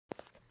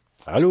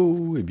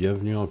Allô et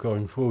bienvenue encore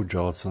une fois au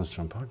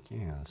Bonjour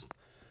podcast.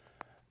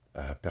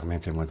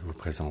 Permettez-moi de vous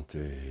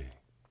présenter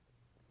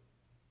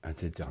un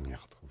des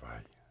dernières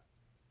trouvailles.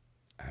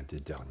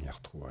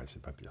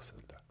 C'est pas pire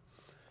celle-là.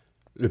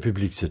 Le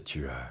public se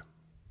tua.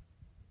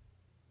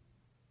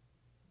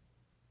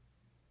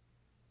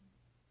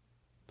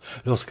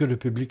 Lorsque le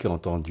public a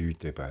entendu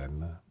tes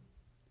poèmes,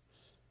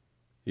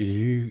 il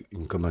y eut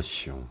une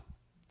commotion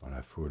dans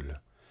la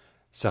foule.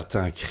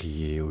 Certains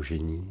criaient au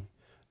génie,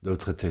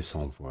 d'autres étaient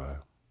sans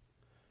voix.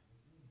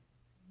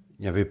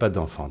 Il n'y avait pas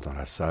d'enfants dans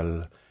la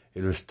salle,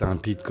 et le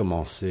stimpide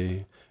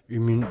commençait,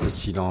 une minute de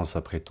silence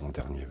après ton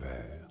dernier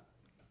vers.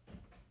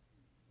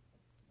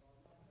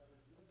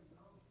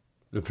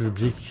 Le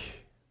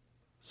public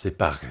s'est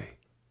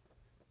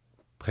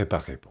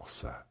préparé pour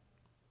ça.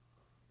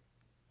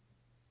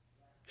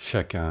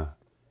 Chacun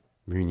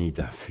muni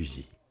d'un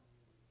fusil.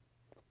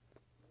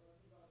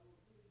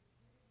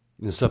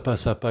 Il ne se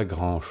passa pas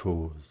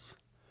grand-chose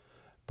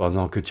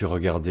pendant que tu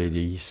regardais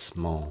les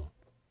hissements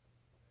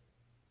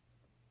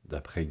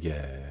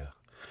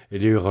d'après-guerre et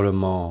les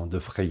hurlements de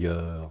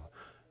frayeur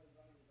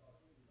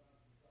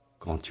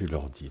quand tu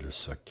leur dis le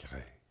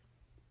secret.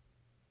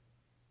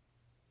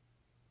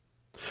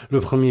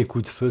 Le premier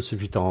coup de feu se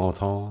fit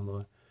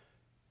entendre,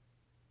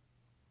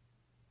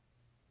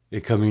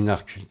 et comme une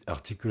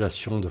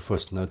articulation de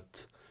fausses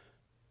notes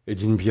et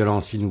d'une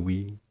violence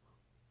inouïe,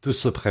 tous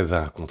se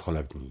prévinrent contre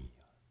l'avenir.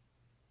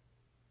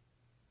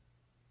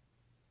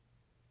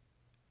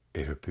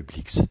 Et le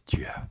public se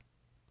tua.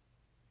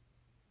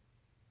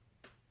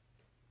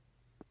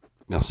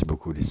 Merci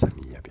beaucoup les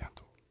amis, à bientôt.